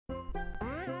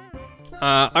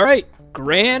Alright.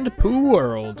 Grand Poo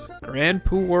World. Grand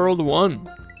Poo World 1.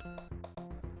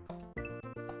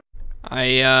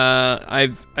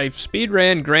 I've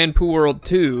speedran Grand Poo World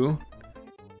 2,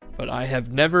 but I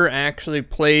have never actually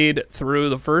played through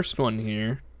the first one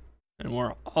here. And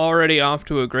we're already off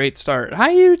to a great start.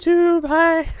 Hi, YouTube!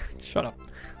 Hi! Shut up.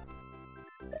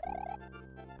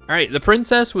 Alright, the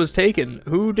princess was taken.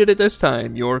 Who did it this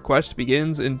time? Your quest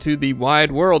begins into the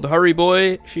wide world. Hurry,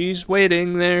 boy. She's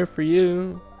waiting there for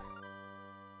you.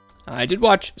 I did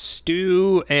watch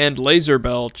Stu and Laser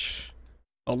Belch.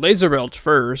 Well, Laser Belch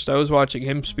first. I was watching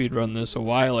him speedrun this a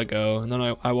while ago, and then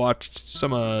I watched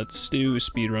some Stu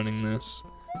speedrunning this.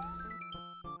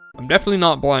 I'm definitely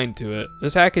not blind to it.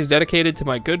 This hack is dedicated to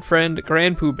my good friend,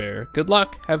 Grand Pooh Bear. Good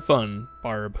luck, have fun,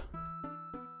 Barb.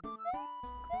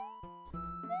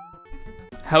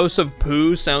 House of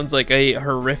Pooh sounds like a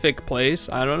horrific place.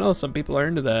 I don't know, some people are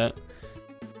into that.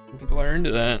 Some people are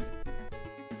into that.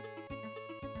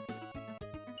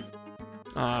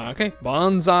 Okay,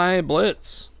 Bonsai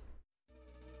Blitz.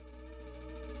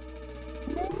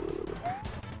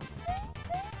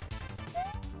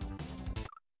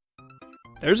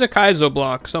 There's a Kaizo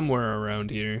block somewhere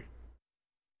around here.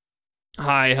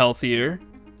 Hi, Healthier.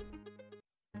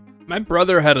 My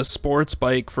brother had a sports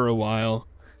bike for a while.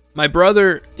 My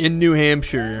brother in New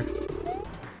Hampshire.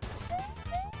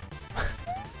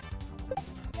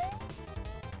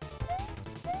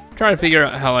 I'm trying to figure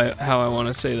out how I want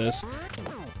to say this.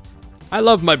 I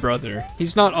love my brother.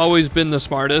 He's not always been the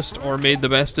smartest or made the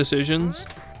best decisions.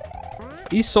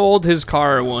 He sold his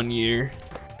car one year.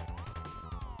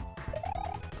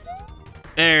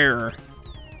 There.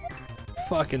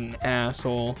 Fucking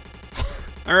asshole.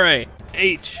 Alright,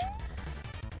 H.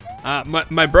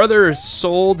 My brother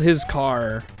sold his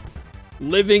car,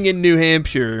 living in New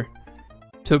Hampshire,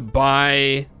 to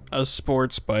buy a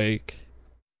sports bike.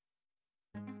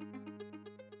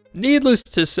 Needless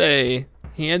to say,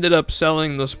 he ended up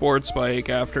selling the sports bike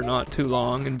after not too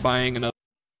long and buying another.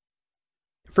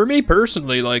 For me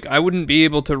personally, like, I wouldn't be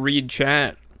able to read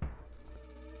chat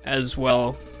as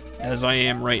well as I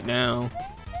am right now.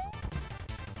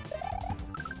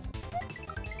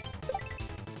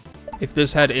 If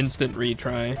this had instant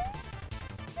retry.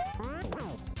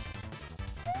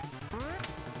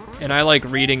 And I like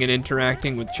reading and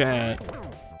interacting with chat.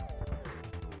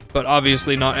 But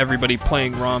obviously not everybody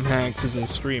playing Romhacks is a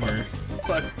streamer.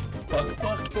 Fuck, fuck,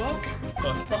 fuck, fuck,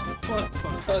 fuck, fuck, fuck,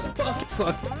 fuck, fuck,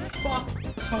 fuck,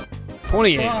 fuck, fuck.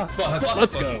 28.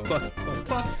 Let's go.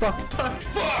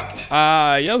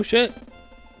 Yo, shit.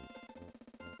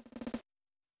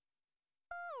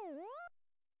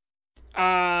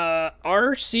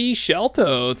 RC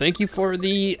Shelto, thank you for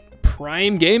the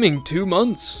Prime Gaming 2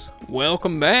 months.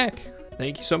 Welcome back.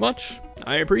 Thank you so much.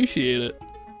 I appreciate it.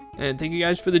 And thank you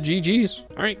guys for the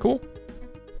GGs. Alright, cool.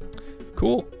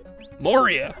 Cool.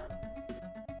 Moria.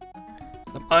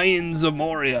 The Mines of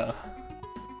Moria.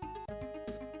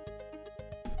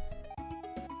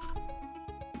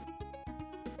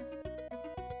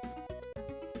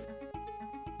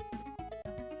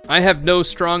 I have no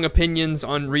strong opinions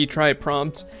on retry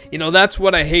prompts. You know, that's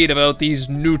what I hate about these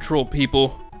neutral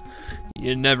people.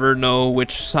 You never know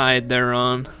which side they're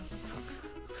on.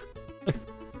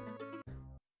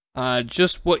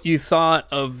 Just what you thought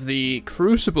of the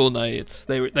Crucible Knights.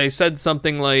 They said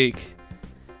something like,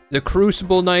 the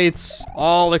Crucible Knights,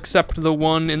 all except the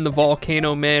one in the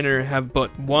Volcano Manor, have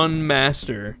but one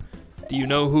master. Do you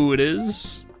know who it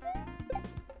is?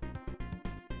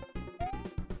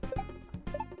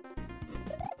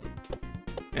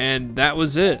 And that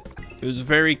was it. It was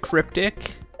very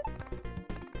cryptic.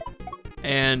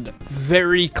 And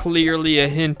very clearly a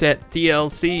hint at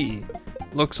DLC.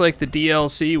 Looks like the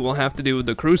DLC will have to do with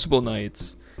the Crucible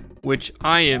Knights, which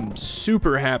I am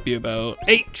super happy about.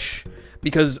 H!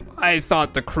 Because I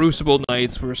thought the Crucible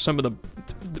Knights were some of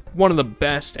one of the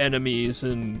best enemies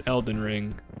in Elden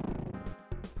Ring.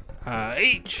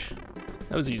 H!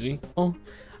 That was easy. Oh,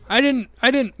 I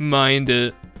didn't mind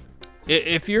it.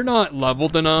 If you're not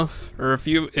leveled enough, or if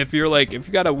you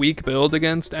got a weak build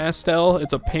against Astel,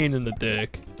 it's a pain in the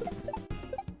dick.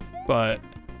 But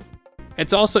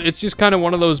it's just kind of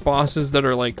one of those bosses that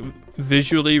are like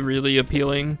visually really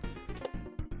appealing,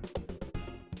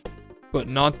 but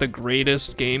not the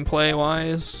greatest gameplay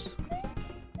wise.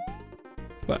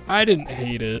 But I didn't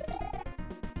hate it.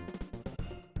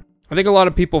 I think a lot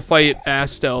of people fight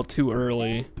Astel too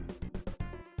early.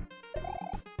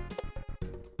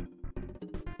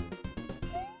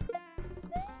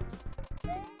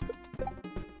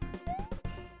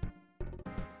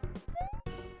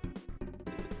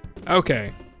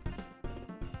 Okay.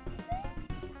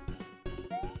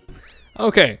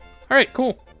 Okay. Alright,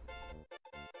 cool.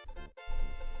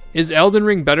 Is Elden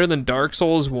Ring better than Dark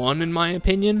Souls 1 in my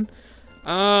opinion?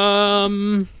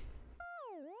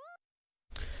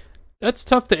 That's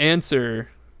tough to answer.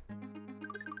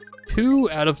 2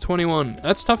 out of 21.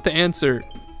 That's tough to answer.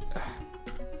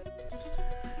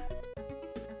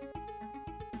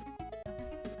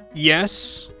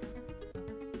 Yes.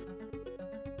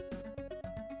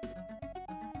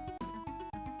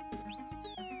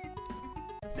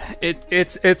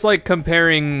 It's like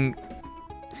comparing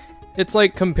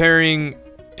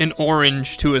an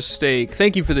orange to a steak.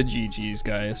 Thank you for the GGs,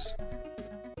 guys.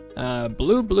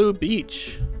 Blue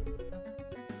Beach.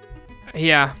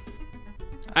 Yeah.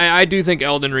 I do think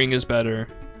Elden Ring is better.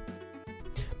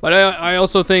 But I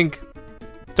also think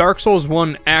Dark Souls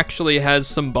 1 actually has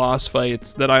some boss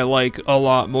fights that I like a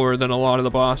lot more than a lot of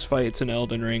the boss fights in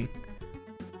Elden Ring.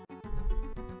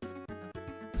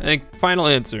 I think, final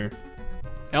answer.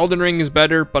 Elden Ring is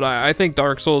better, but I think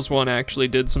Dark Souls 1 actually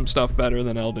did some stuff better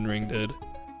than Elden Ring did.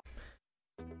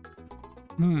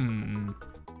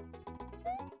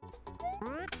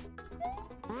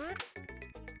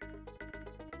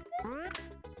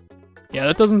 Yeah,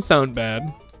 that doesn't sound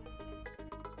bad.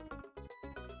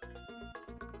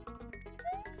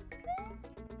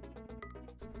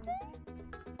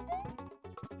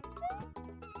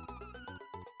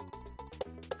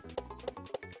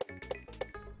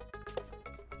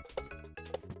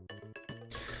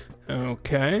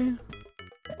 Okay.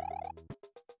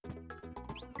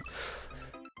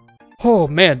 Oh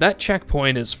man, that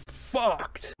checkpoint is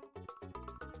fucked.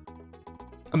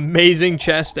 Amazing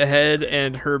chest ahead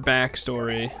and her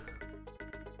backstory.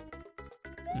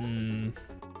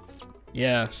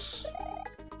 Yes.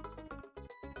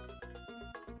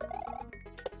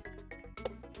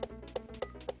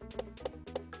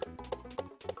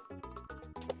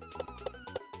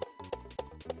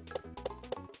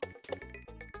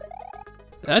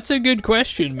 That's a good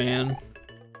question, man.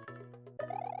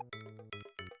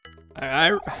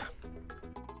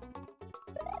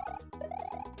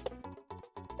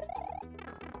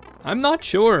 I'm not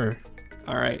sure.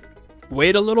 Alright.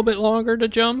 Wait a little bit longer to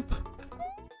jump.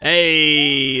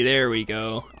 Hey, there we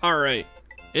go. Alright.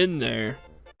 In there.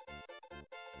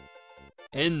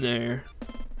 In there.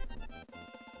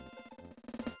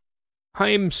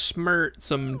 I'm smart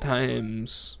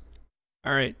sometimes.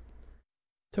 Alright.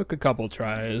 Took a couple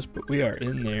tries, but we are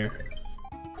in there.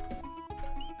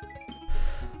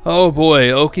 Oh boy,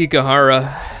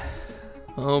 Okigahara.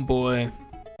 Oh boy.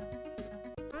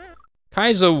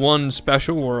 Kaizo 1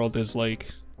 Special World is like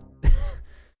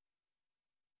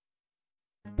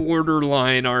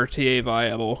borderline RTA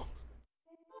viable.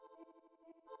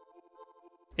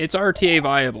 It's RTA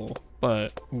viable,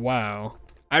 but wow.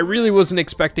 I really wasn't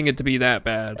expecting it to be that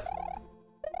bad.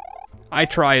 I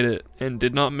tried it and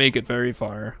did not make it very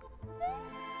far.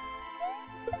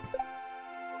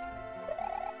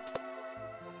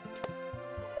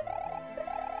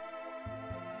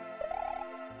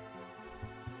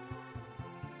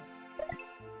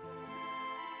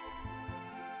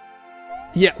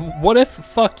 Yeah, what if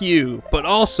fuck you, but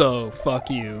also fuck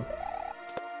you?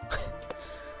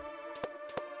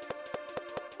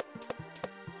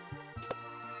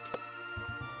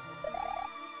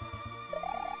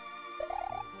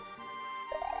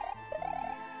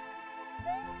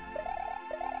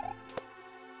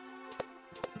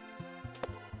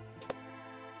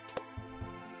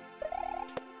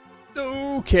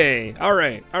 Okay,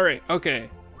 alright, okay.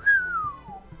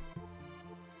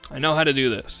 I know how to do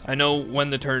this. I know when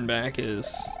the turn back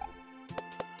is.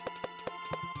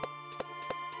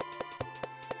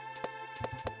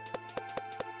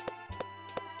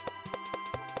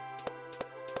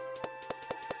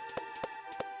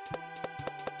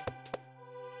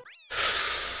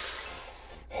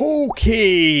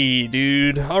 Okay,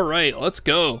 dude. Alright, let's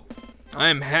go.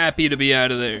 I'm happy to be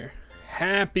out of there.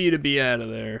 Happy to be out of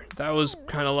there. That was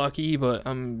kind of lucky, but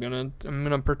I'm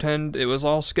gonna pretend it was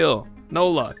all skill. No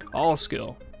luck, all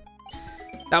skill.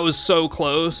 That was so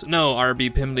close. No,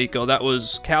 RB Pimlico, that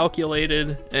was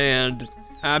calculated and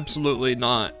absolutely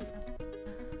not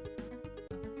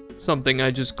something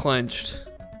I just clenched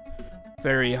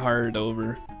very hard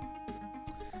over.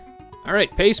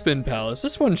 Alright, Pastebin Palace.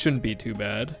 This one shouldn't be too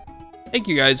bad. Thank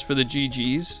you guys for the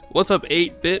GGs. What's up,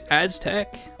 8-Bit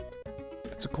Aztec?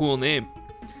 That's a cool name.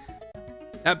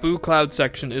 That Boo Cloud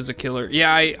section is a killer.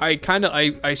 Yeah,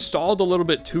 I stalled a little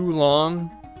bit too long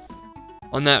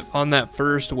on that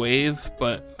first wave,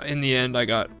 but in the end I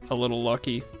got a little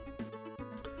lucky.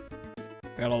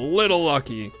 Got a little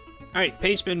lucky. Alright,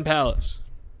 Pastebin Palace.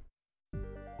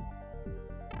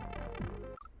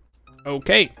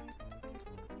 Okay.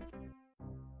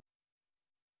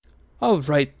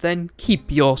 Alright then,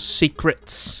 keep your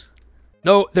secrets.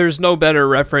 No, there's no better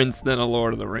reference than a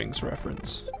Lord of the Rings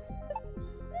reference.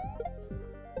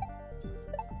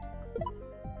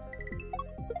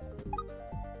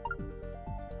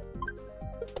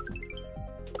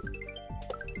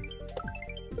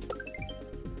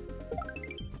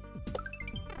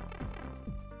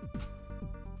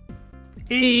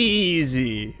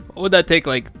 Easy. What would that take,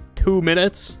 like 2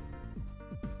 minutes?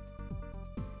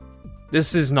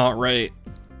 This is not right.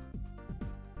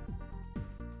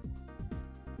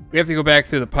 We have to go back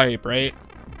through the pipe, right?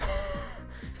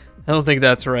 I don't think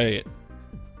that's right.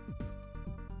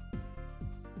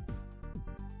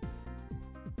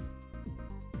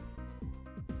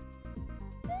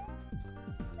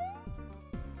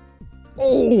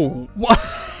 Oh, what?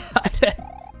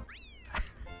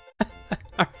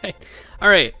 Alright.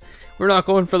 Alright. We're not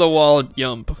going for the wall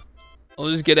jump.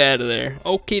 I'll just get out of there.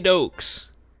 Okie dokes.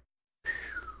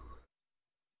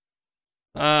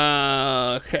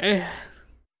 Okay.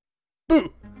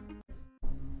 Boo!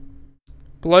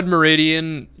 Blood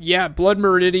Meridian. Yeah, Blood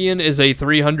Meridian is a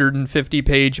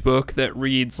 350-page book that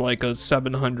reads like a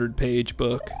 700-page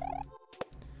book.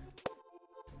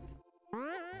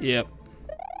 Yep.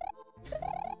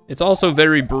 It's also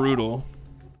very brutal.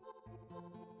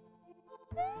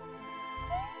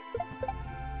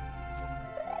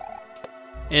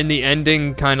 And the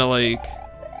ending kind of like...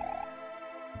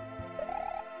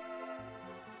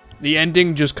 The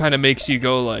ending just kind of makes you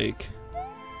go like...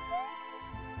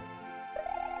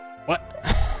 What?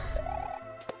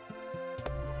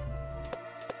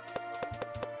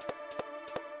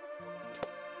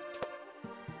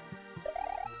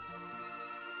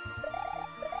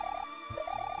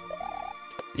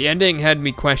 The ending had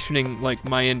me questioning like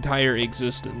my entire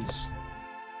existence.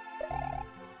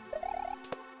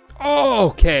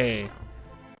 Okay.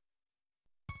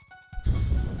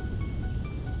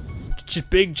 Just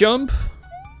big jump,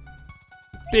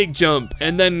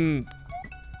 and then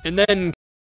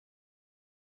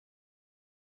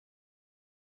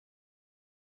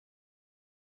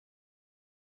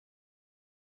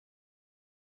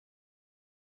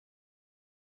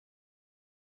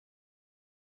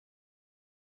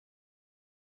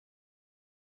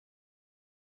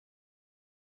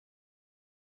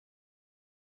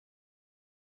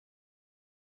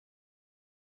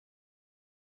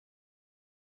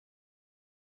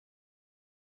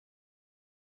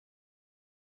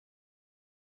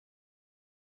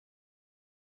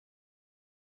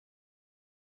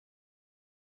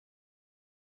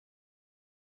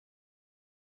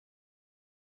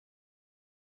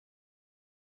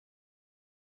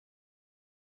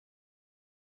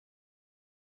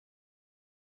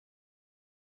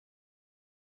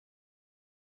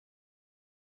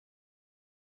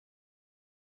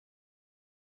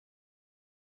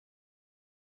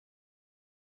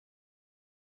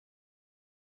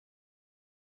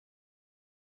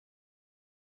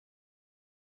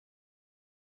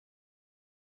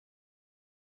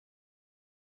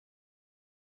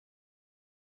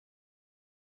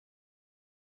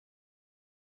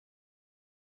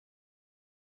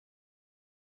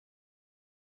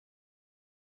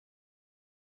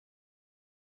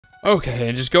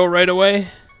okay, just go right away.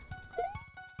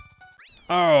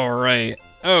 All right.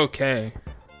 Okay.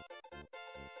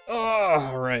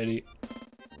 Alrighty.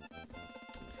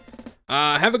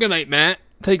 Have a good night, Matt.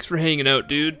 Thanks for hanging out,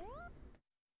 dude.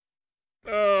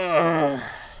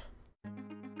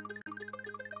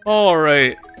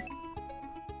 Alright.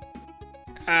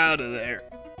 Out of there.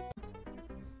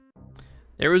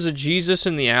 There was a Jesus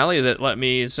in the alley that let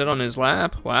me sit on his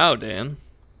lap. Wow, Dan.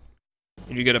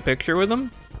 Did you get a picture with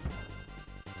him?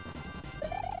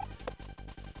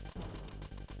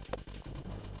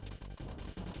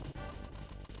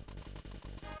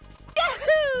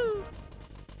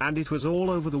 And it was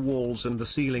all over the walls and the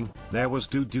ceiling. There was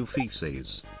doo-doo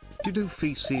feces. Doo-doo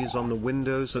feces on the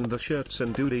windows and the shirts,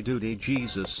 and doody-doody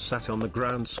Jesus sat on the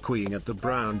ground squeeing at the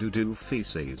brown doo-doo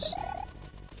feces.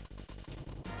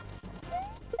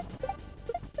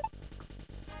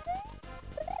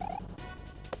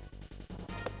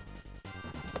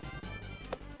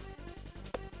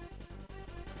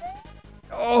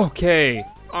 Okay,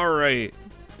 alright.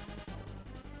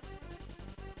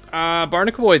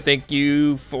 Barnacle Boy, thank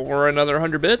you for another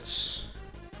 100 bits.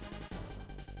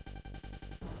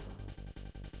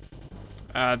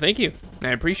 Thank you. I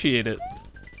appreciate it.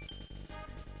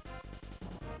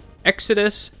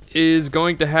 Exodus is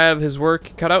going to have his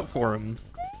work cut out for him.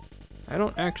 I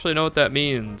don't actually know what that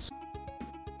means.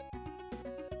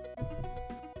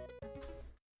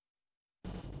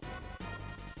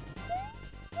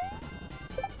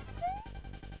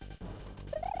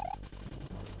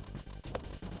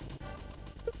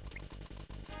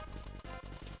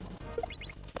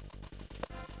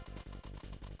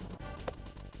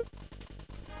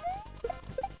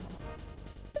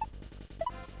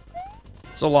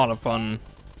 It's a lot of fun.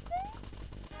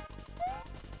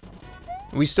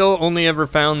 We still only ever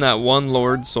found that one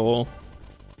Lord Soul.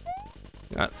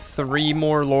 Got 3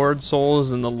 more Lord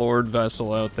Souls and the Lord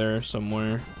Vessel out there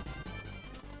somewhere.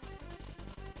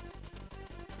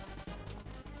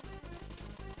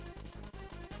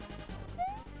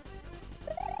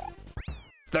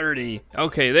 $30.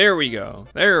 Okay, there we go.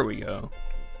 There we go.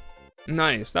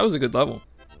 Nice. That was a good level.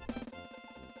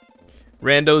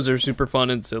 Randos are super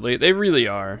fun and silly. They really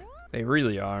are. They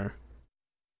really are.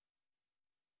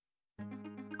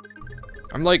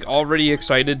 I'm like already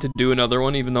excited to do another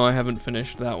one even though I haven't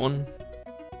finished that one.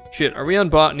 Shit, are we on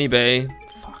Botany Bay?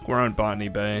 Fuck, we're on Botany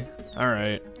Bay.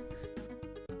 Alright.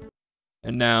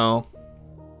 And now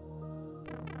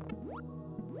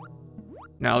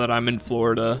that I'm in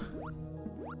Florida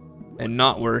and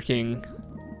not working,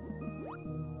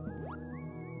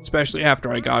 especially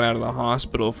after I got out of the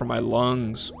hospital for my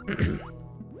lungs, I'm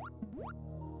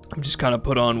just kind of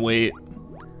put on weight.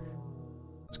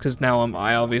 It's because now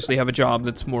I obviously have a job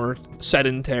that's more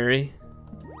sedentary.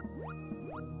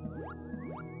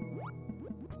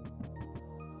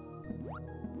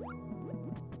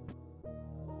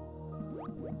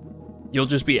 You'll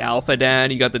just be Alpha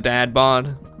Dad. You got the dad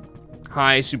bod.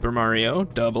 Hi, Super Mario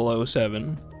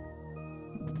 007.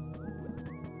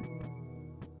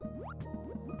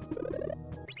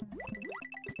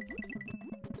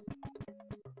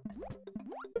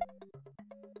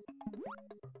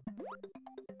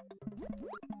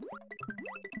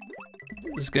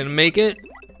 Is gonna make it?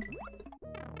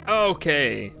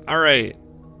 Okay, alright.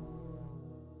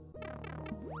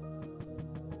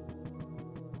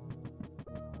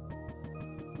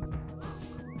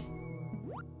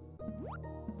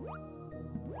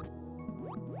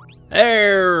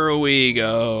 There we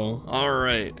go.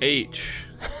 Alright, H.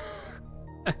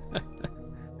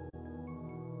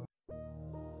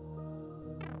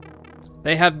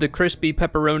 They have the crispy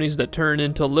pepperonis that turn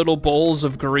into little bowls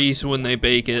of grease when they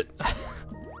bake it.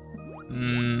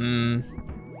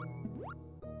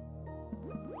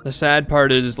 The sad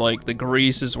part is, like, the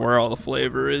grease is where all the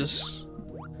flavor is.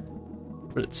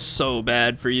 But it's so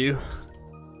bad for you.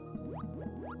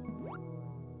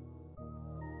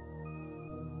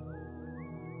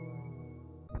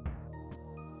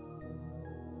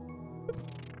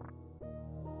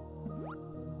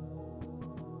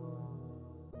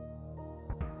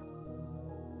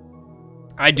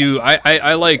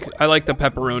 I like the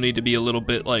pepperoni to be a little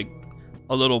bit, like,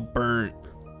 a little burnt.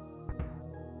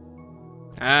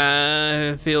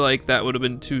 I feel like that would have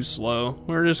been too slow.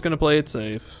 We're just gonna play it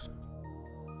safe.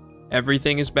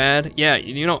 Everything is bad? Yeah,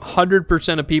 you know,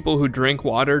 100% of people who drink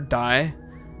water die.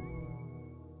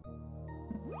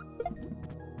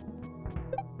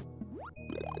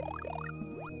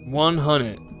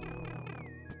 $100.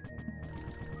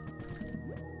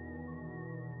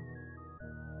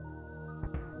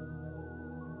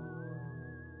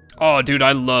 Oh, dude,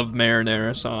 I love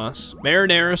marinara sauce.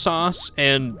 Marinara sauce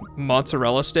and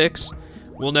mozzarella sticks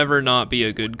will never not be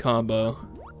a good combo.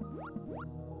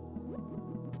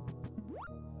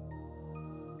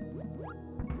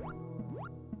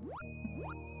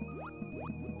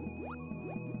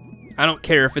 I don't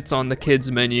care if it's on the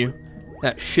kids menu.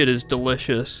 That shit is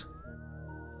delicious.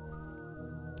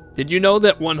 Did you know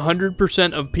that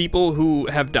 100% of people who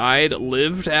have died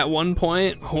lived at one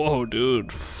point? Whoa,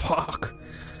 dude, fuck.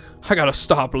 I gotta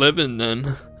stop living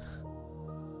then.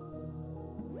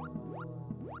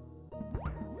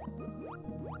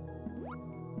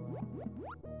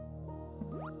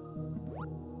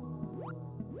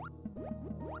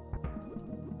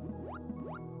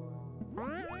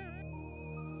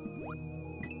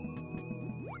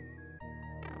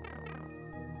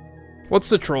 What's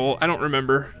the troll? I don't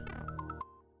remember.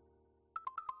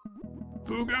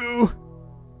 Fugu!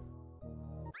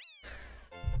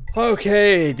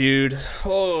 Okay, dude.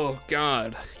 Oh,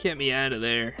 God. Get me out of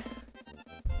there.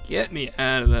 Get me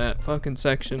out of that fucking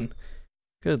section.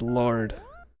 Good lord.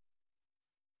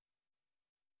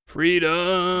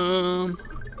 Freedom!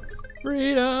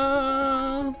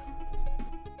 Freedom!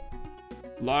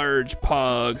 Large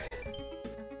pog.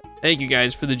 Thank you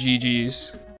guys for the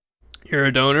GGs. You're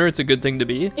a donor, it's a good thing to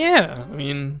be. Yeah, I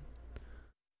mean...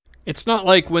 It's not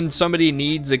like when somebody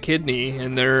needs a kidney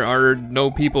and there are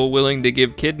no people willing to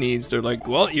give kidneys, they're like,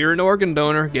 well, you're an organ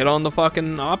donor, get on the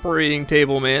fucking operating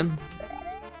table, man.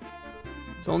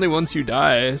 It's only once you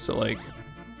die, so like,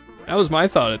 that was my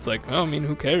thought. It's like, oh, I mean,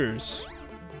 who cares?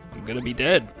 I'm gonna be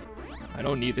dead. I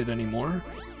don't need it anymore.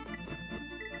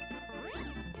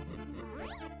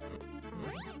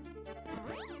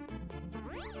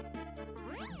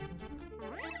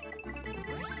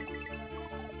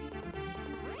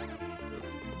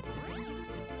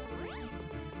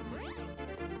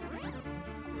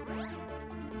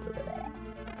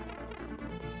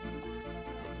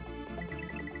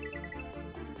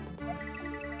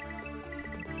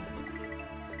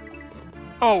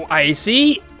 Oh,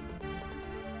 icy?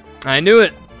 I knew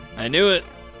it. I knew it.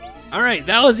 Alright,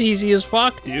 that was easy as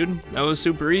fuck, dude. That was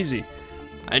super easy.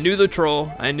 I knew the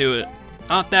troll. I knew it.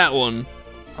 Not that one.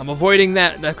 I'm avoiding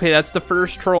that. Okay, that's the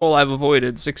first troll I've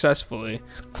avoided successfully.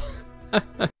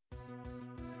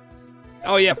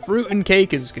 Oh yeah, fruit and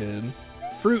cake is good.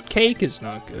 Fruit cake is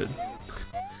not good.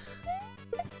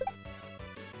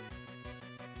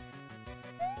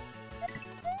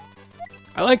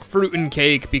 I like fruit and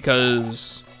cake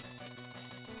because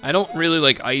I don't really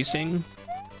like icing.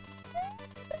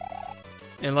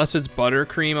 Unless it's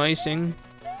buttercream icing.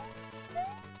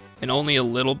 And only a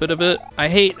little bit of it. I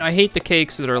hate the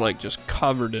cakes that are like just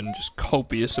covered in just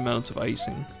copious amounts of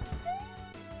icing.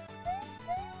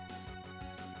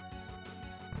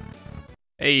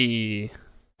 Hey.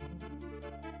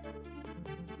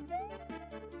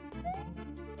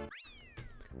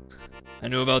 I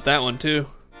knew about that one too.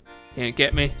 Can't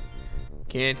get me.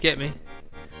 Can't get me.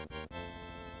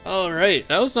 Alright,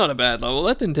 that was not a bad level.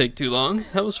 That didn't take too long.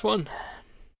 That was fun.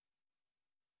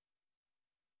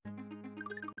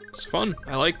 It's fun.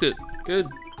 I liked it. Good.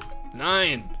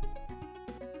 9.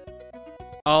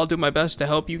 I'll do my best to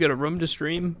help you get a room to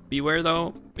stream. Beware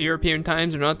though, European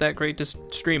times are not that great to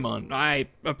stream on. I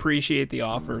appreciate the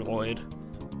offer, Lloyd.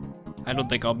 I don't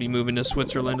think I'll be moving to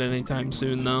Switzerland anytime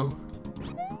soon though.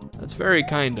 That's very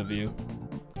kind of you.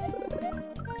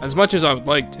 As much as I would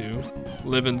like to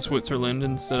live in Switzerland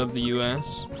instead of the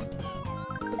US.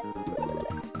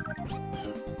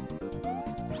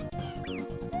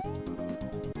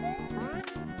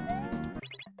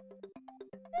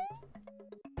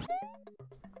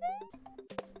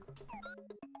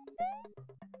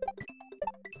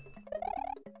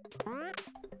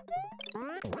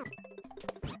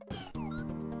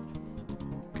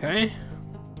 Okay.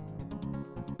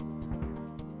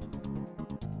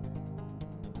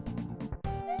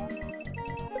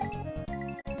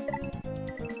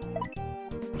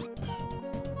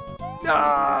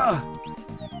 Ah!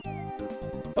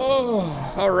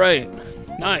 Oh, alright.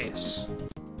 Nice.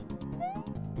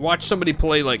 Watch somebody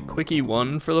play like Quickie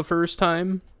 1 for the first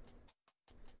time.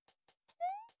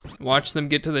 Watch them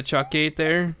get to the chuck gate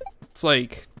there. It's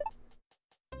like...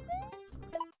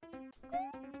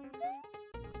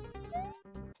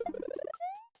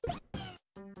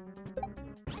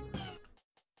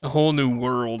 a whole new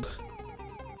world.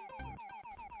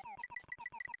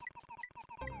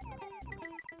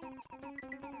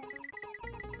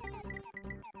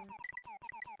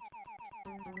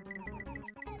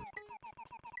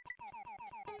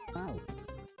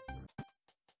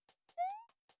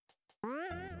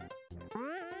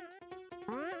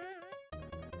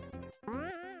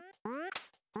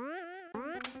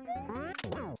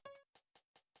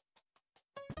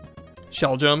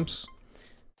 Shell jumps.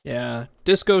 Yeah,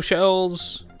 disco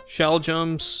shells, shell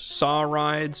jumps, saw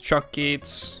rides, chuck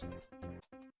gates.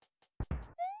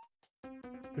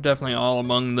 They're definitely all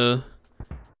among the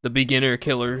beginner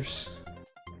killers.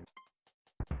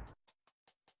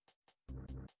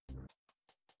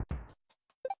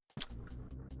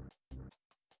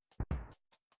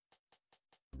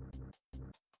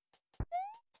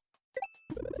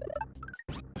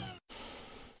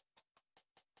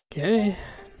 Okay.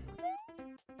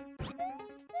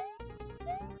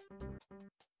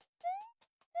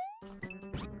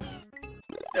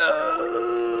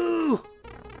 No!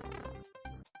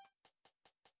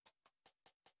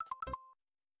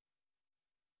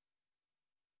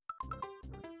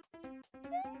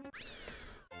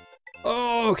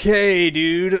 Okay,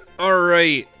 dude.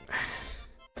 Alright.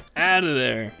 Out of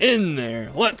there. In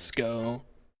there. Let's go.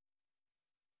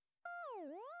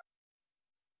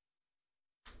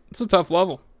 It's a tough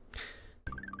level.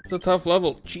 It's a tough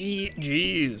level.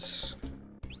 GG's.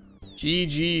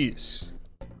 GG's.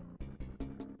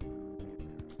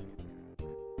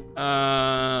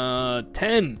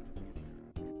 10.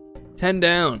 10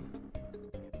 down.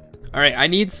 Alright, I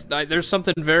need... there's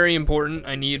something very important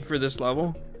I need for this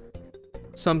level.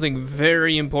 Something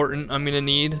very important I'm gonna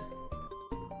need.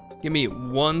 Give me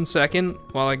 1 second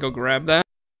while I go grab that.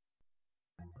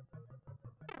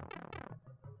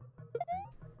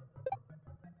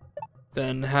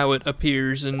 Than how it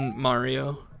appears in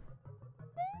Mario.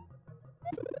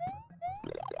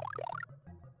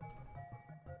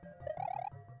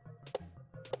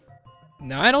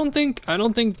 No, I don't think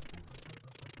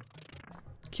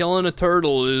killing a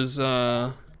turtle is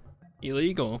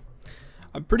illegal.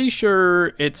 I'm pretty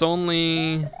sure it's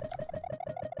only...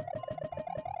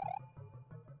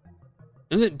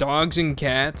 Is it dogs and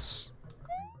cats?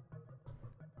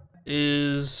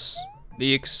 Is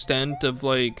the extent of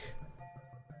like...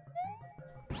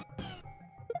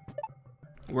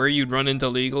 where you'd run into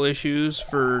legal issues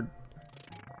for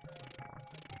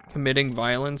committing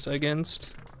violence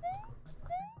against.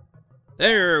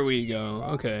 There we go.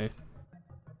 Okay.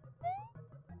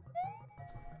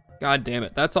 God damn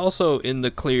it. That's also in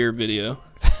the clear video.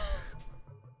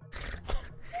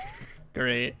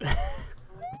 Great.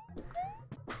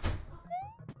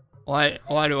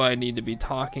 Why do I need to be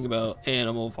talking about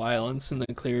animal violence in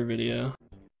the clear video?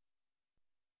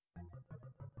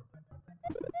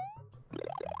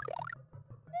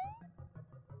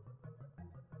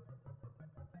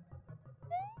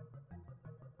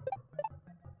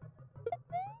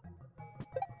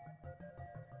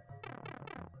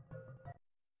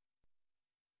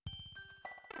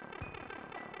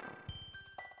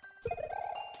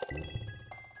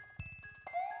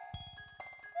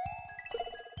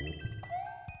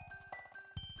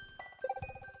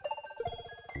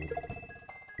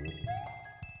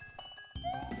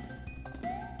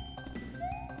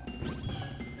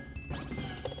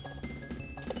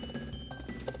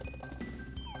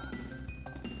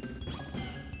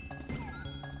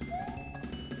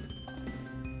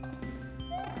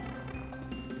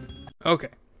 Okay.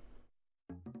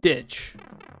 Ditch.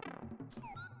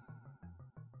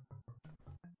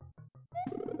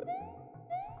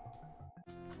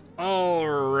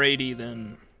 Alrighty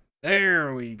then.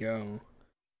 There we go.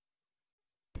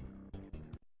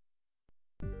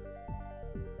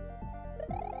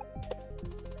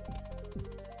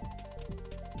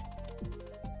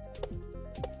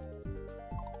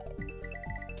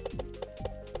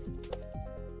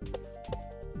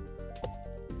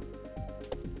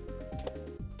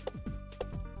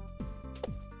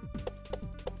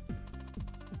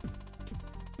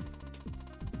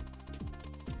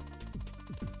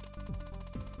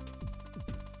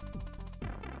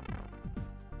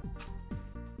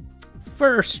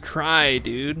 First try,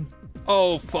 dude.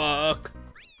 Oh, fuck.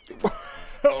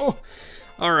 Oh.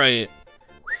 Alright.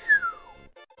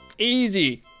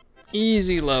 Easy.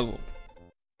 Easy level.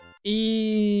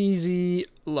 Easy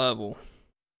level.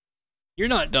 You're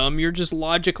not dumb, you're just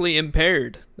logically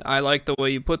impaired. I like the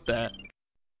way you put that.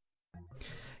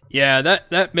 Yeah,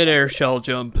 that mid-air shell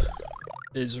jump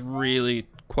is really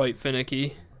quite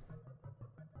finicky.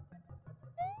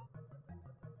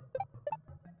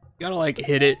 You gotta like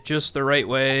hit it just the right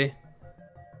way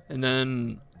and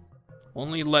then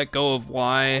only let go of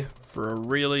Y for a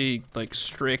really like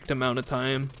strict amount of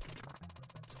time.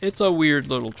 It's a weird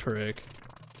little trick.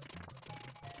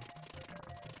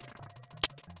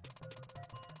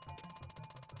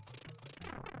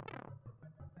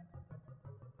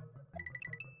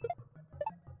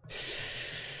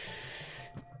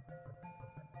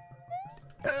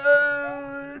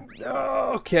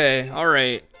 Okay,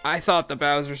 alright. I thought the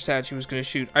Bowser statue was gonna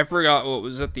shoot. I forgot what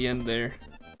was at the end there.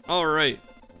 Alright.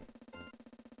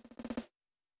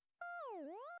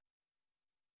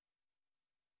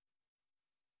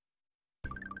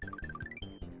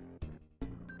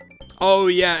 Oh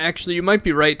yeah, actually you might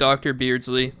be right, Dr.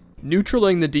 Beardsley.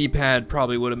 Neutraling the D-pad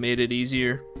probably would have made it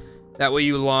easier. That way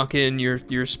you lock in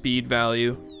your speed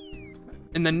value.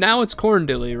 And then now it's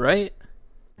Corndilly, right?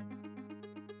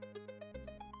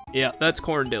 Yeah, that's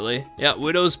Corndilly. Yeah,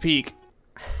 Widow's Peak.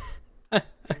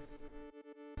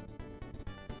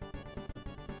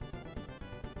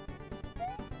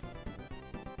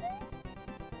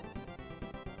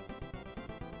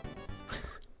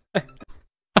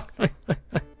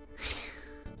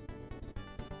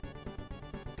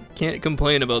 Can't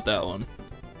complain about that one.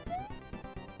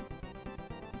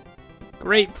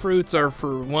 Grapefruits are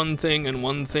for one thing and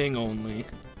one thing only.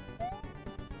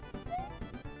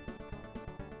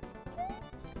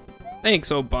 Thanks,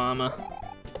 Obama.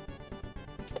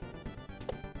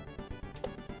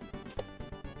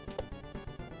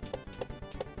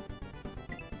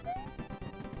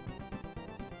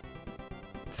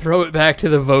 Throw it back to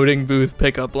the voting booth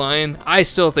pickup line. I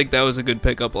still think that was a good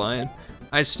pickup line.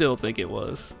 I still think it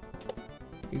was.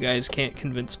 You guys can't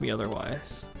convince me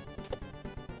otherwise.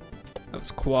 That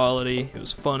was quality. It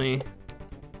was funny.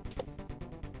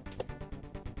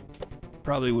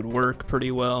 Probably would work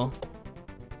pretty well.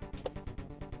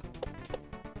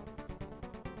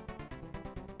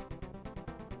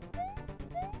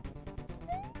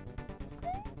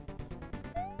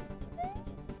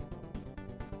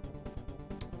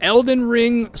 Elden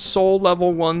Ring Soul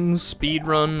Level 1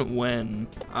 speedrun when?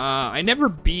 I never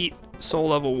beat Soul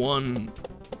Level 1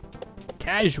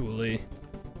 casually,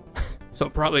 so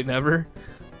probably never.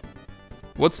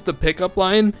 What's the pickup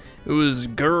line? It was,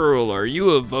 "Girl, are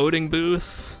you a voting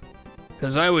booth?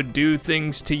 'Cause I would do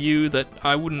things to you that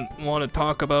I wouldn't want to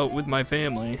talk about with my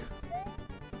family."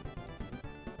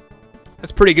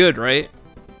 That's pretty good, right?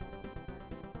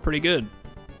 pretty good.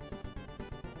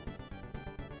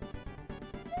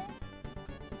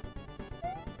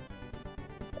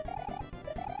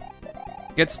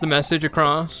 Gets the message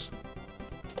across.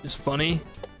 Is funny.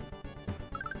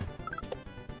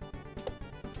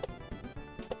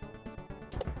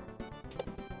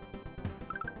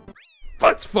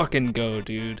 Let's fucking go,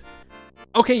 dude.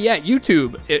 Okay, yeah,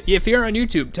 YouTube. If you're on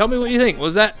YouTube, tell me what you think.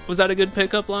 Was that a good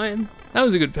pickup line? That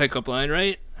was a good pickup line,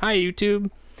 right? Hi,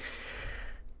 YouTube.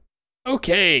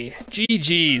 Okay,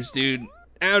 GG's, dude.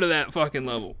 Out of that fucking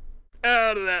level.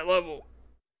 Out of that level.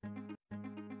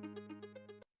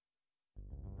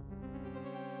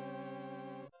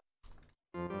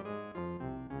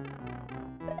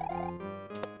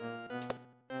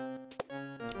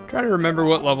 Trying to remember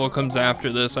what level comes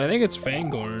after this. I think it's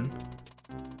Fangorn.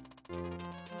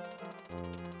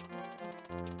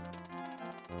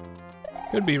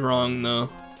 Could be wrong though.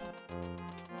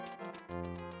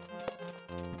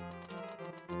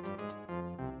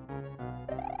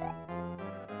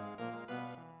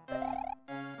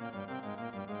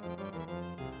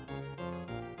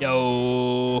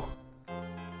 Yo.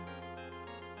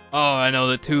 Oh, I know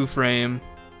the 2-frame.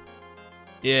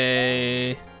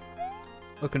 Yay.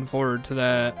 Looking forward to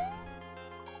that.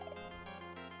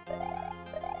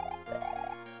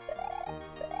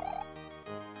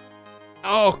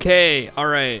 Okay,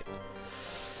 alright.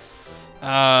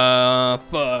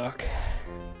 Fuck.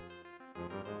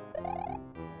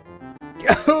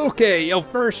 Okay, yo,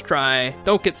 first try.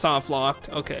 Don't get soft locked.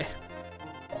 Okay.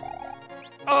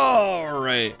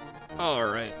 Alright.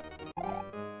 Alright.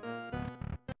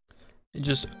 And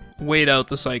just wait out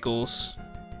the cycles.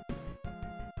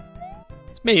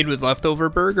 It's made with leftover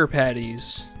burger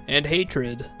patties and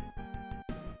hatred.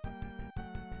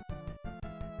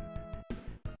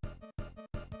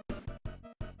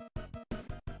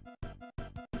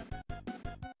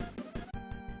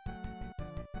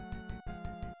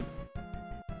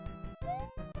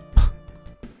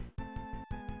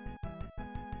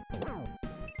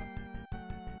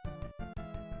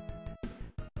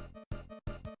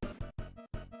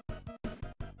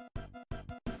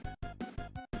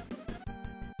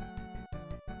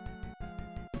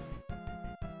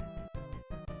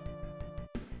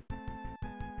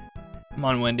 Come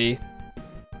on, Wendy.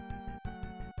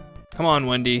 Come on,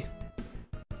 Wendy.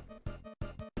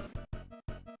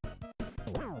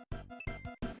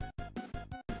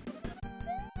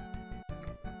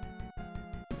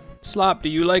 Slop, do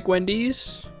you like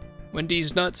Wendy's?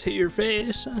 Wendy's nuts hit your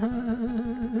face.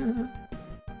 Come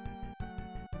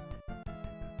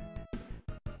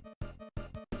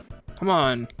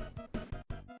on.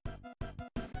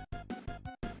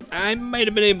 I might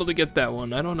have been able to get that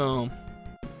one. I don't know.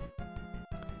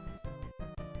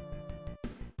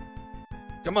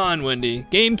 Come on, Wendy.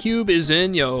 GameCube is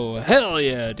in, yo. Hell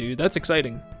yeah, dude. That's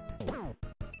exciting.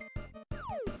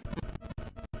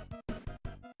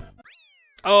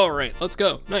 Alright, let's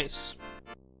go. Nice.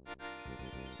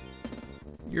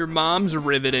 Your mom's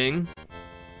riveting.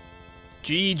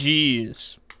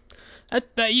 GG's.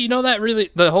 That you know, that really,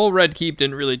 the whole Red Keep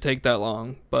didn't really take that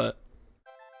long, but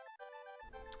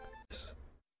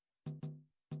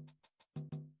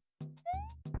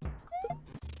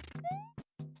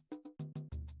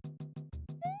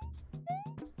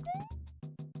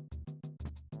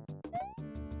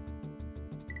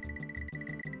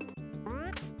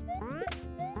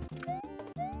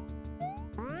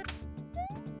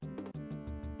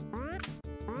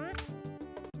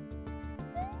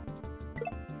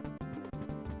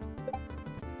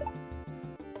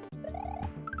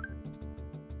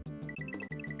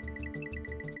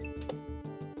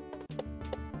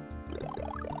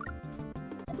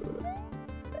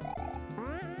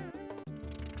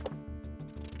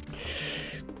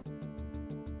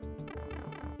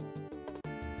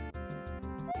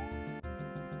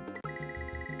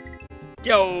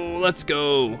yo, let's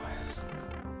go.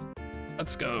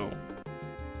 Let's go.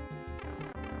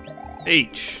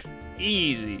 H.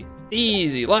 Easy.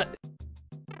 Easy. Let.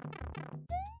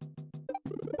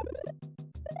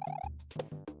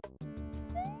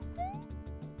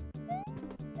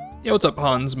 Yo, what's up,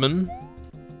 Hansman?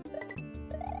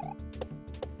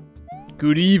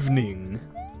 Good evening.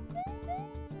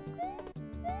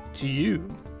 To you.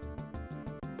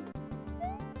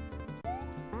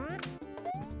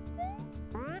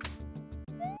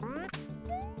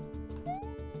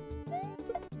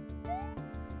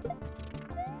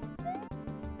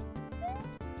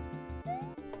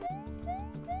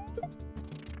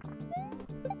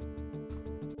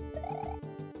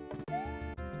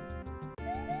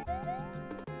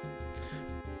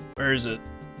 Where is it?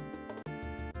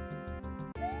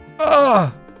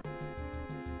 Ah!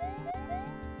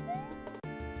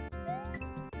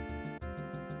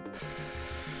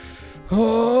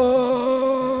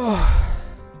 Oh.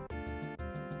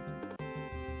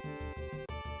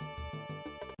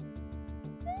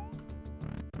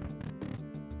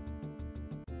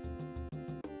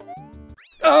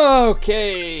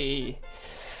 Okay.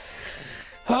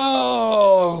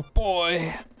 Oh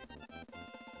boy.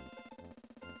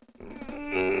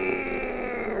 Oh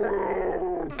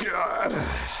God.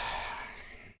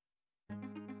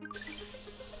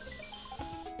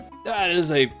 That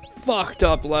is a fucked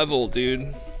up level,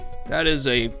 dude. That is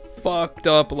a fucked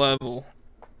up level.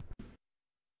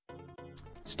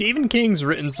 Stephen King's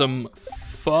written some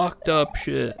fucked up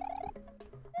shit.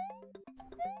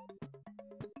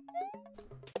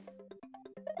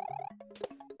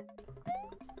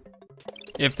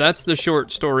 If that's the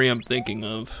short story I'm thinking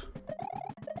of.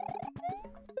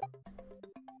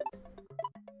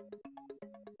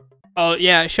 Oh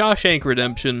yeah, Shawshank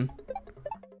Redemption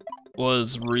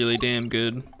was really damn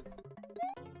good.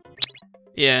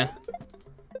 Yeah.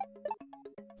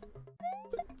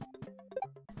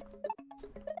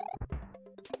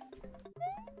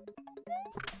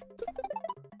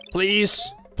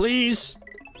 Please, please.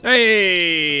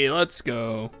 Hey, let's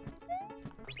go.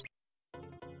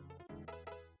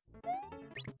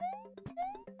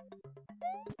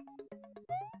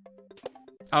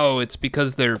 Oh, it's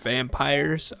because they're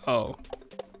vampires? Oh.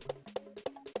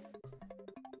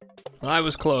 I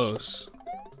was close.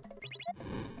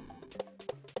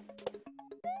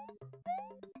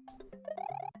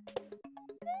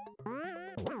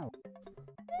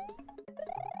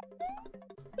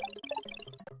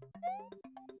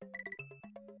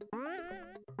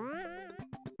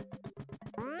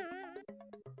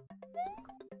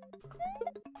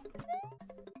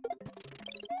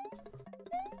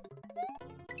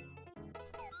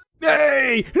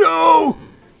 Hey! No!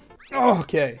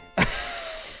 Okay.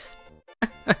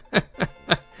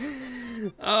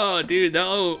 Oh, dude, that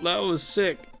was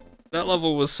sick. That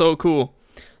level was so cool.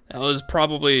 That was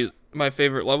probably my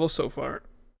favorite level so far.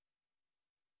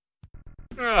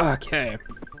 Okay.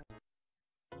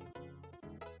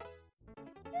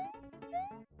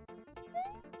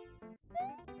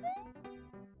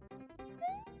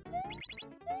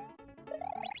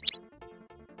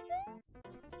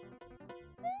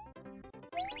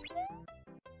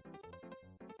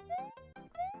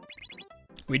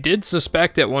 We did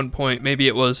suspect at one point maybe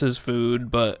it was his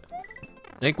food, but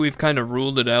I think we've kind of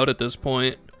ruled it out at this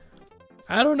point.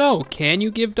 I don't know, can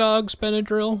you give dogs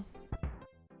Benadryl?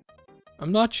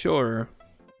 I'm not sure.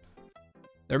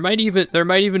 There might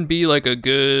even be like a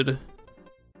good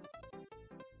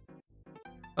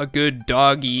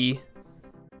doggy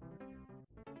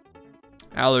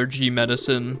allergy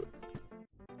medicine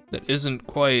that isn't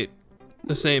quite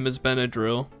the same as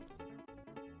Benadryl.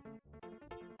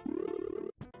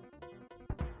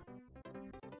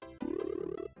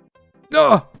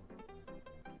 Ah!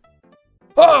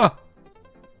 Ah!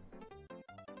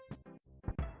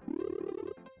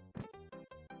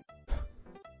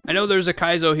 I know there's a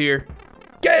Kaizo here.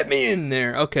 Get me in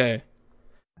there. Okay.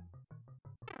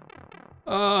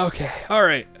 Okay. All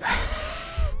right.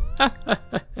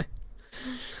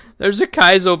 There's a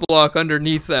Kaizo block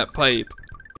underneath that pipe.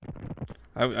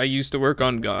 I used to work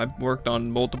on I've worked on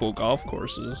multiple golf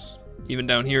courses, even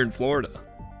down here in Florida.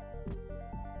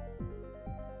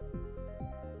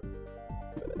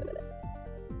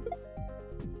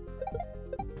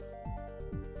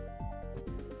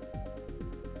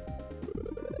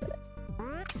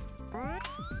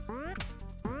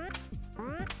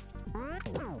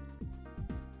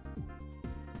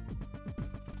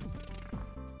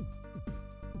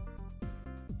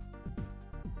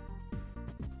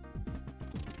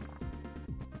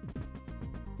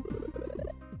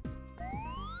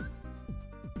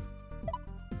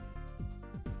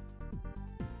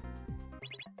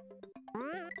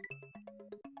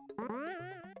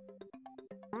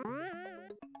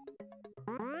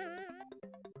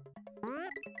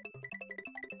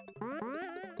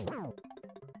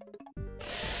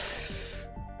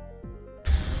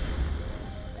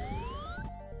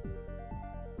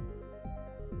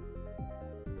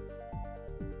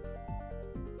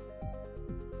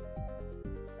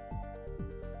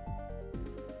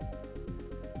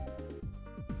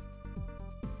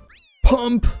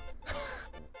 Pump!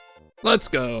 Let's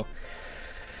go.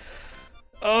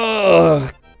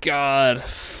 Oh, God.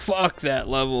 Fuck that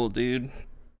level, dude.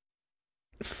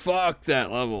 Fuck that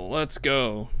level. Let's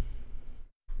go.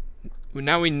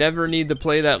 Now we never need to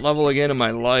play that level again in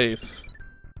my life.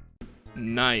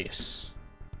 Nice.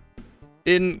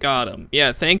 Didn't got him.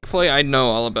 Yeah, thankfully I know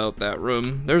all about that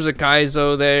room. There's a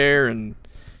Kaizo there, and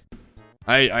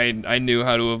I knew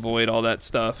how to avoid all that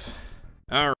stuff.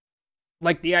 Alright.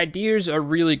 like, the ideas are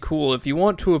really cool. If you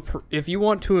want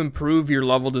to improve your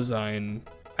level design,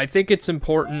 I think it's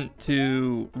important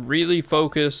to really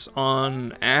focus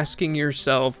on asking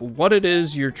yourself what it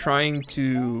is you're trying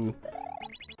to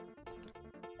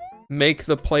make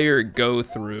the player go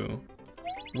through.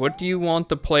 What do you want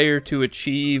the player to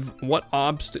achieve? What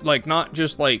like, not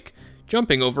just like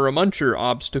jumping over a muncher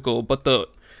obstacle, but the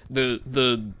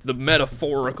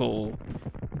metaphorical,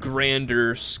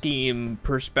 grander scheme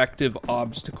perspective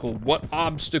obstacle. What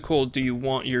obstacle do you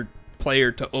want your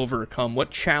player to overcome? What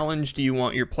challenge do you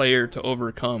want your player to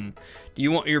overcome? Do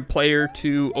you want your player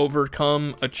to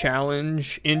overcome a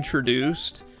challenge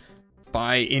introduced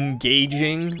by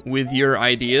engaging with your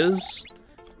ideas?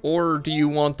 Or do you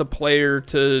want the player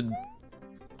to,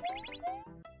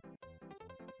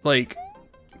 like,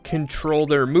 control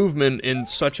their movement in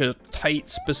such a tight,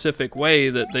 specific way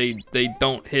that they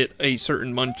don't hit a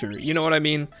certain muncher? You know what I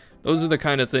mean? Those are the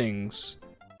kind of things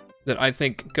that I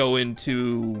think go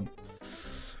into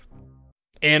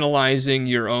analyzing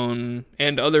your own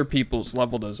and other people's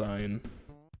level design.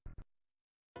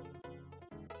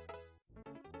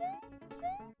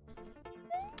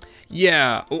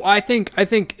 Yeah, I think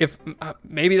if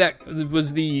maybe that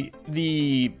was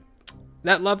that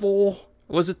level,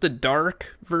 was it the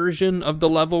dark version of the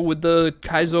level with the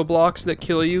Kaizo blocks that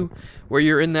kill you, where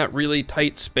you're in that really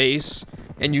tight space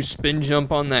and you spin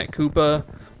jump on that Koopa,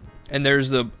 and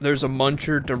there's a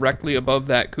muncher directly above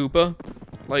that Koopa?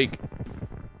 Like,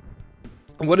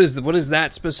 what does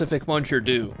that specific muncher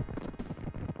do?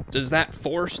 Does that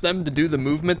force them to do the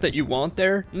movement that you want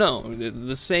there? No,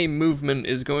 the same movement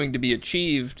is going to be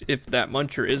achieved if that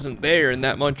muncher isn't there, and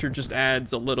that muncher just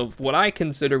adds a little of what I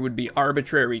consider would be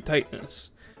arbitrary tightness.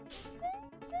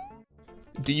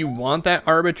 Do you want that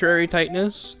arbitrary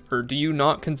tightness, or do you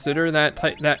not consider that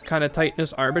kind of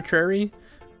tightness arbitrary?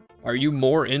 Are you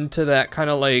more into that kind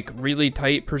of like really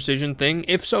tight precision thing?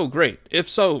 If so, great. If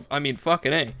so, I mean,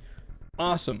 fucking A.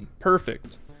 Awesome.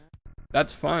 Perfect.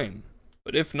 That's fine.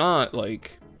 But if not,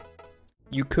 like,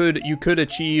 you could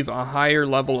achieve a higher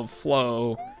level of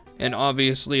flow and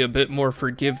obviously a bit more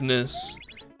forgiveness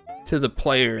to the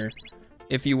player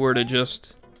if you were to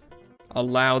just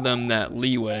allow them that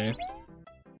leeway.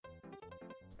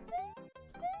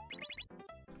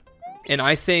 And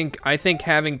I think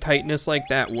having tightness like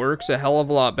that works a hell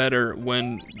of a lot better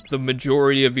when the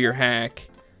majority of your hack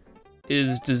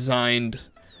is designed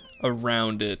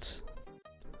around it.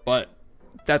 But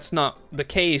that's not the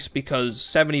case, because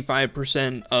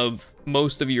 75% of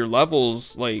most of your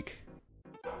levels, like,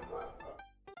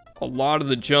 a lot of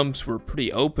the jumps were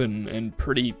pretty open and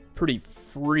pretty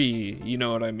free, you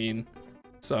know what I mean?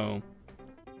 So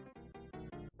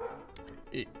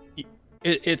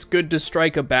it's good to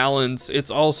strike a balance. It's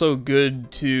also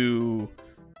good to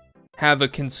have a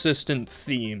consistent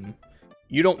theme.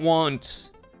 You don't want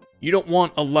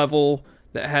a level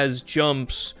that has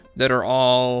jumps that are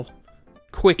all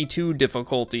Quickie 2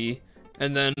 difficulty,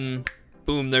 and then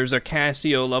boom, there's a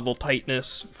Casio level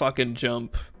tightness fucking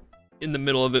jump in the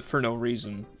middle of it for no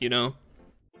reason, you know?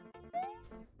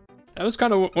 That was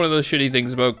kind of one of the shitty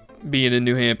things about being in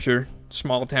New Hampshire,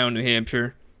 small town New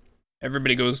Hampshire.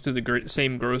 Everybody goes to the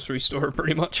same grocery store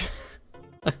pretty much.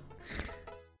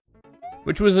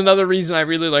 Which was another reason I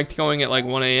really liked going at like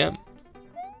 1 AM.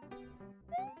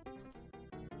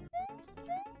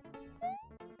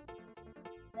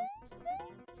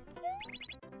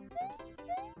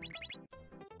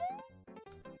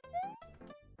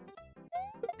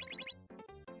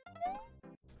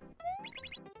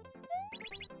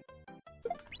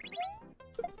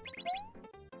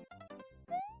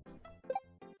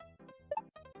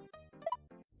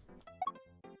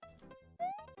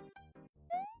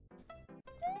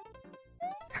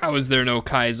 How is there no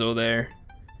Kaizo there?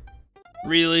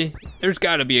 Really? There's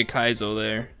gotta be a Kaizo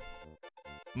there.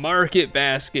 Market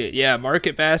Basket. Yeah,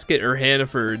 Market Basket or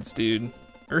Hannaford's, dude.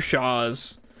 Or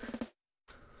Shaw's.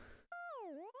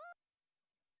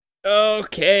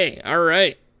 Okay,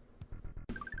 alright.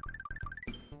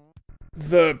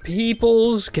 The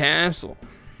People's Castle.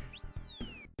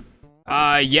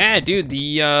 Yeah, dude,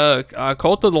 the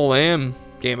Cult of the Lamb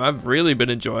game, I've really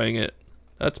been enjoying it.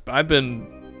 I've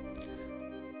been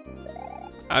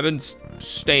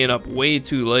staying up way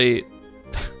too late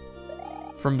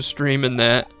from streaming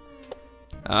that.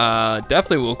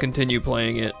 Definitely will continue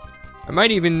playing it. I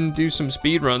might even do some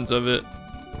speed runs of it.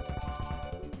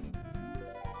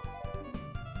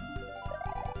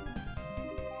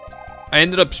 I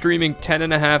ended up streaming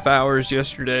 10.5 hours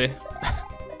yesterday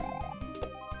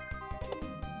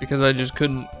because I just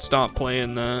couldn't stop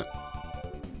playing that.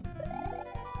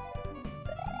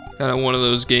 Kind of one of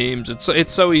those games.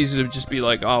 It's so easy to just be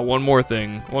like, oh, one more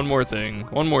thing, one more thing,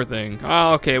 one more thing.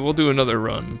 Oh, okay, we'll do another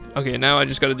run. Okay, now I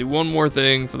just got to do one more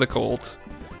thing for the cult.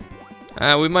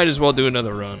 We might as well do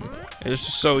another run. It's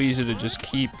just so easy to just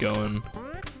keep going.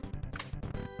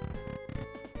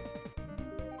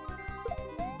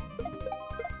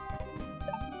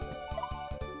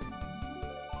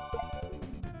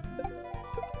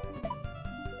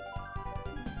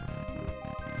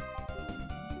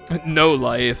 No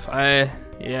life.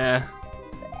 Yeah.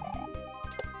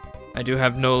 I do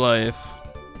have no life.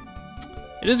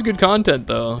 It is good content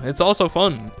though. It's also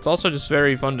fun. It's also just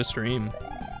very fun to stream.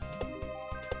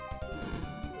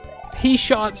 He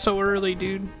shot so early,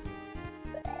 dude.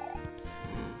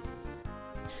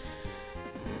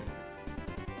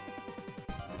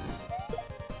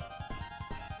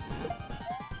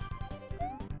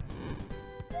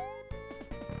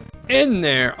 In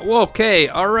there. Okay,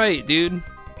 alright, dude.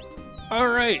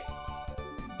 Alright.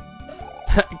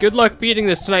 Good luck beating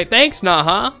this tonight. Thanks,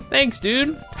 Naha. Thanks,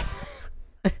 dude.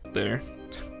 There.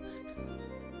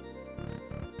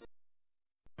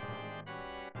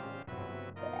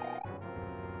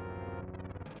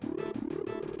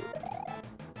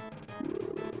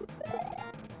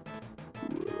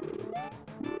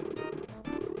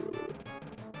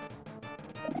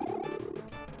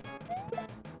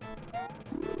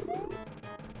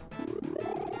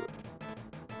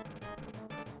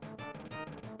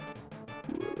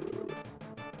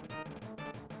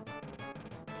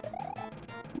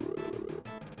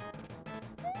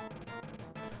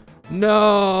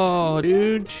 No,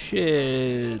 dude,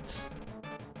 shit.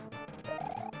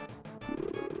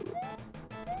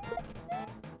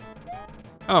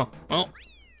 Oh, well,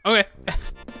 okay.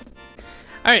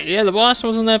 Alright, yeah, the boss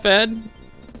wasn't that bad.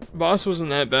 The boss wasn't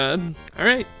that bad.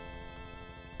 Alright.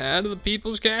 Out of the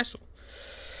people's castle.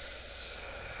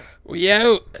 We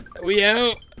out. We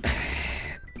out.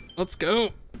 Let's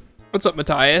go. What's up,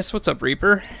 Matthias? What's up,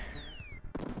 Reaper?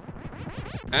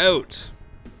 Out.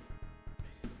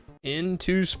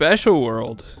 Into Special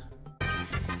World.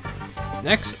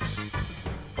 Nexus.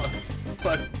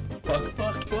 Fuck.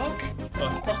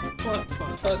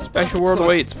 Special World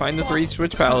awaits. Find the 3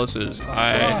 Switch Palaces.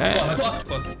 Fucked.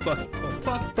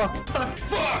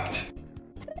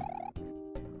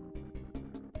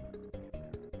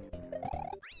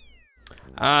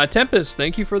 Tempest,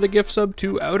 thank you for the gift sub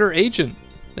to Outer Agent.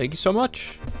 Thank you so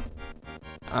much.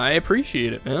 I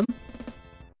appreciate it, man.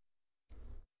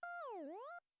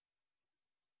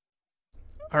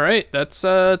 Alright, that's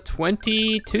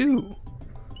 22.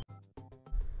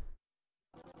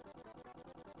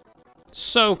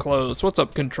 So close. What's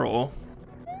up, Control?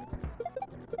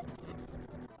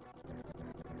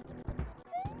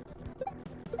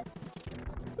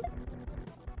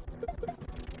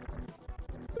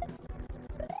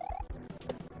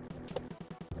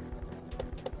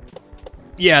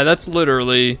 Yeah, that's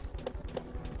literally...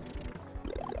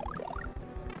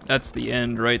 That's the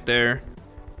end right there.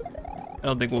 I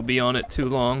don't think we'll be on it too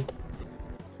long.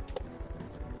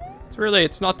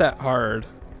 It's not that hard.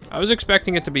 I was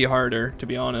expecting it to be harder, to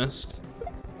be honest.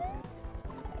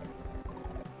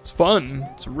 It's fun.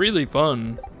 It's really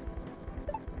fun.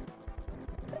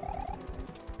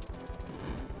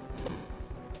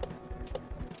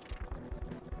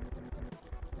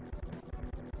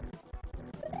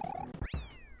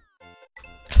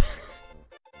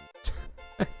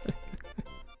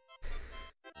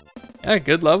 Yeah,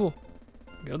 good level.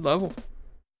 Good level.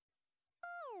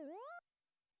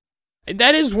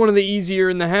 That is one of the easier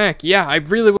in the hack. Yeah, I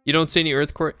really... You don't see any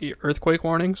earthquake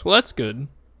warnings? Well, that's good.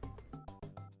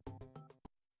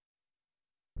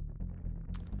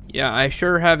 Yeah, I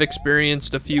sure have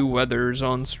experienced a few weathers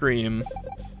on stream.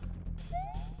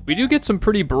 We do get some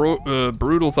pretty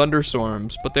brutal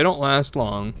thunderstorms, but they don't last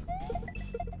long.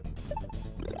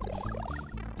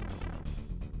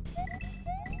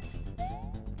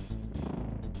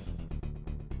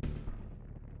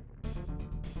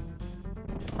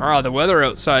 Ah, the weather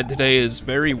outside today is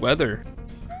very weather.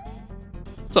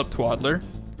 What's up, Twaddler?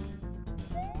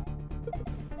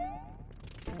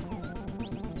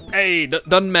 Hey,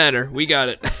 doesn't matter. We got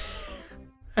it.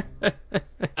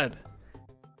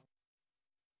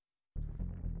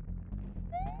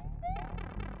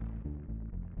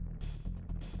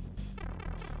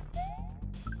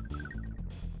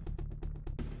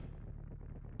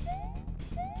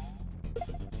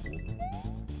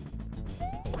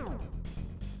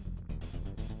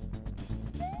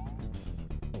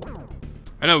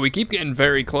 I know, we keep getting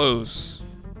very close.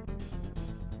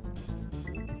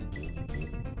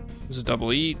 There's a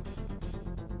double eat.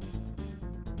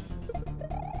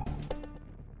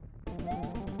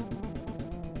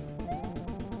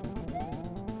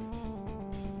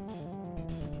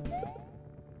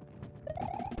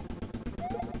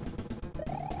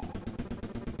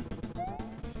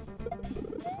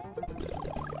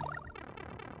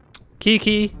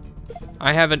 Kiki,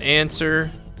 I have an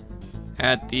answer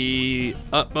at the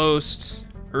utmost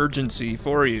urgency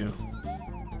for you.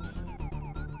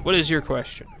 What is your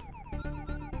question?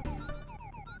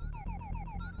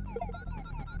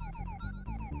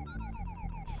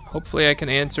 Hopefully I can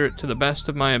answer it to the best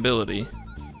of my ability.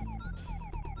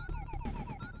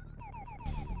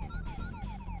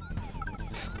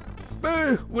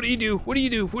 What do you do? What do you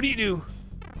do? What do you do?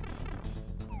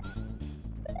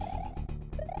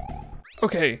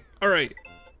 Okay, alright.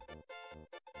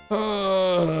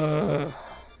 Out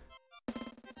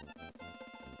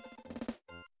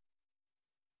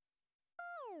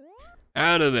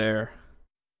of there.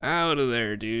 Out of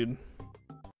there, dude.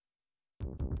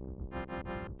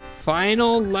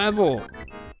 Final level.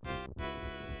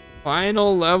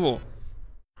 Final level.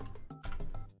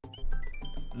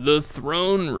 The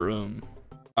throne room.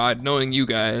 God, knowing you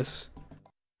guys,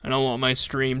 I don't want my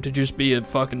stream to just be a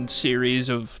fucking series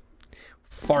of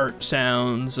fart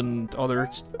sounds and other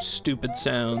stupid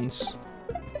sounds.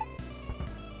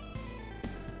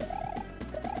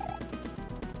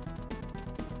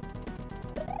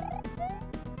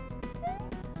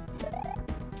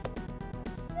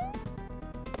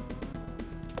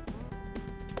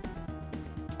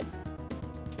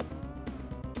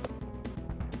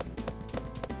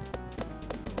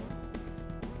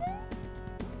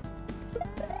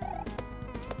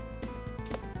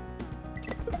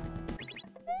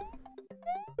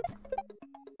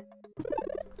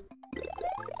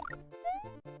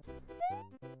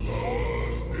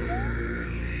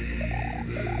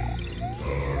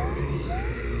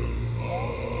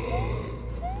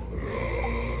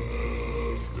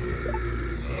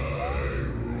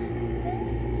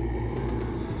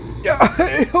 Yeah,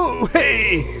 oh,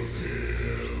 hey!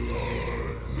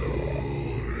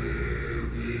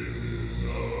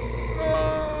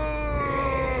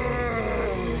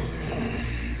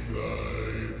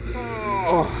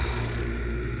 Oh.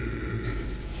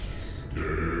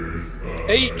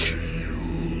 H.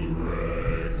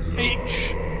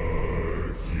 H.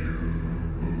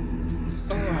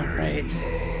 All right.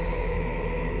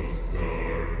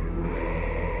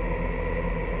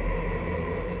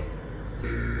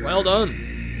 Well done.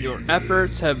 Your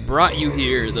efforts have brought you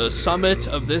here, the summit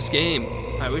of this game.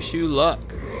 I wish you luck.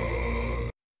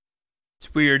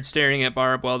 It's weird staring at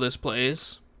Barb while this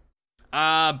plays.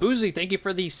 Boozy, thank you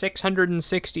for the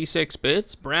 666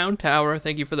 bits. Brown Tower,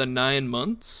 thank you for the 9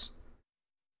 months.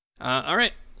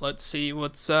 Alright, let's see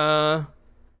what's in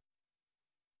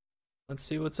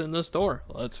the store.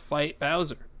 Let's fight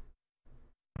Bowser.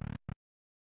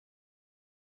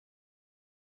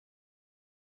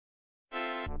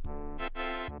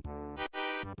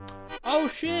 Oh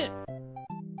shit!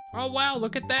 Oh wow,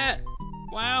 look at that!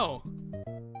 Wow.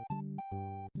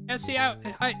 Yeah, see,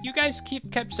 you guys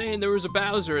kept saying there was a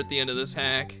Bowser at the end of this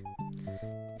hack.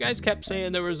 You guys kept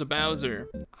saying there was a Bowser.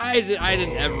 I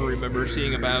didn't ever remember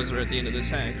seeing a Bowser at the end of this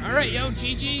hack. Alright, yo,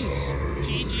 GG's.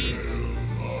 GG's.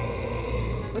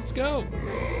 Let's go.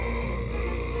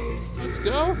 Let's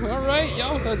go. Alright,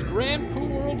 yo, that's Grand Poo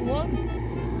World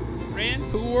 1. Grand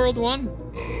Poo World 1.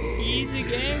 Easy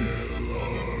game.